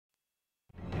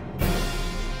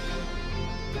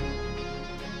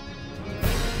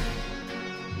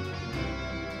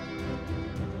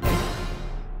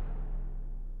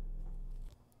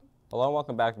Hello and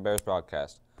welcome back to Bears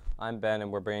Broadcast. I'm Ben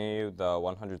and we're bringing you the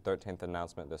 113th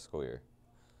announcement this school year.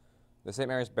 The St.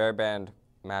 Mary's Bear Band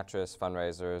mattress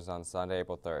fundraiser is on Sunday,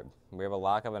 April 3rd. We have a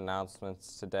lack of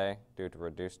announcements today due to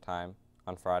reduced time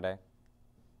on Friday.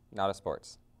 Now to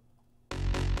sports.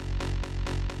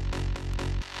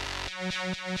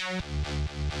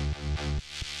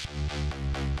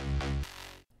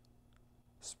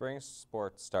 Spring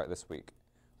sports start this week.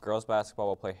 Girls basketball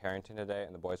will play Harrington today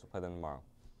and the boys will play them tomorrow.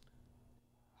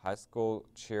 High school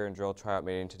cheer and drill tryout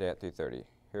meeting today at 3:30.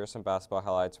 Here are some basketball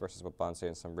highlights versus Waubonsee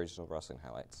and some regional wrestling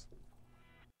highlights.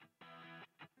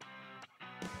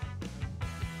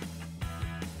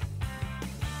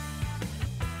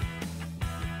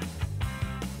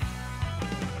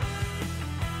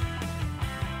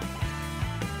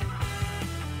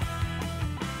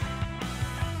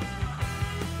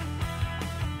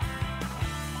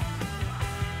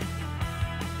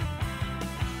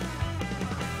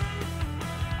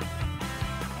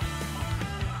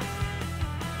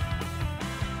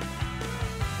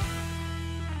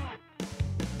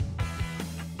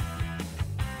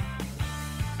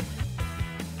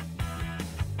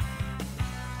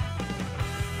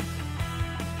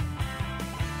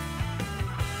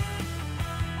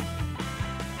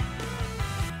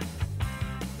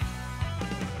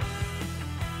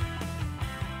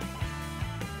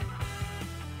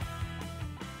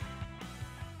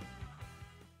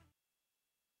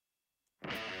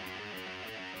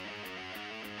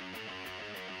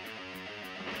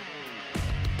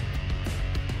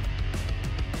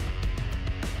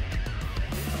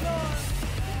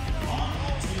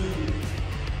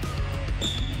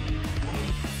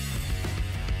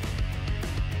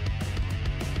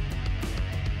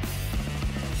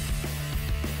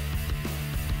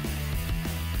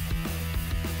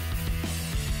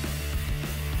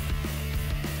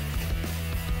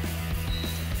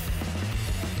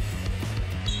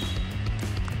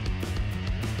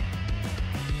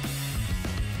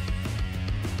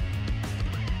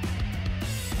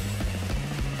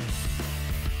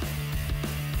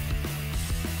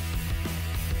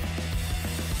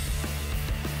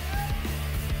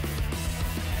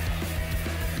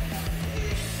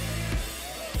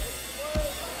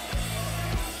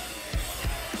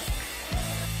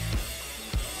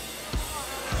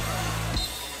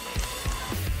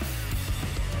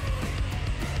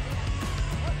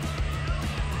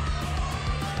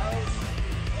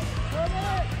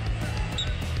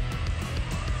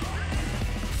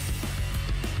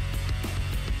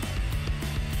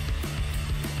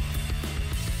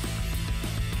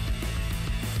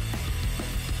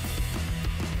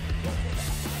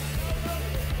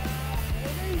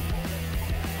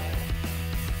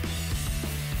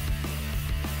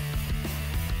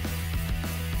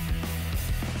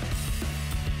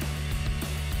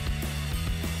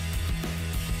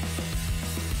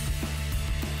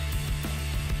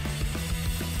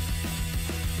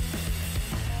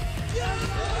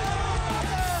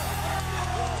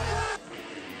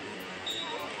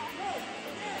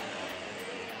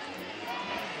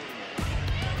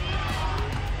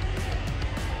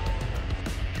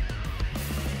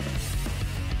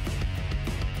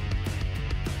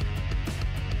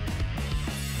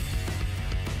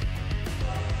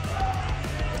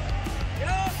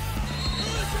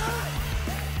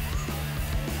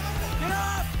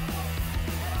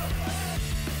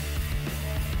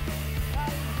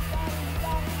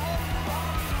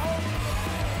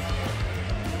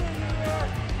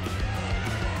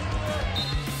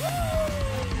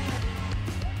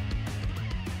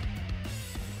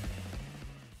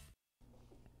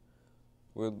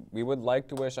 We would like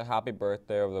to wish a happy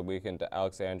birthday over the weekend to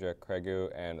Alexandria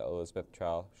Craigu and Elizabeth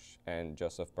Trausch and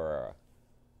Joseph Barrera.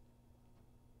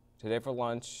 Today for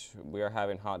lunch, we are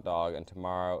having hot dog, and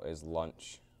tomorrow is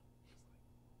lunch.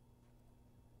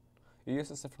 The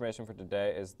useless information for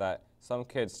today is that some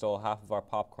kids stole half of our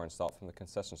popcorn salt from the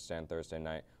concession stand Thursday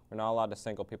night. We're not allowed to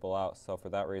single people out, so for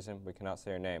that reason, we cannot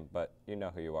say your name, but you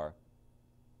know who you are.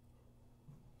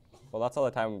 Well, that's all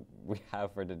the time we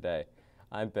have for today.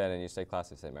 I'm Ben, and you stay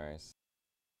classy, St. Mary's.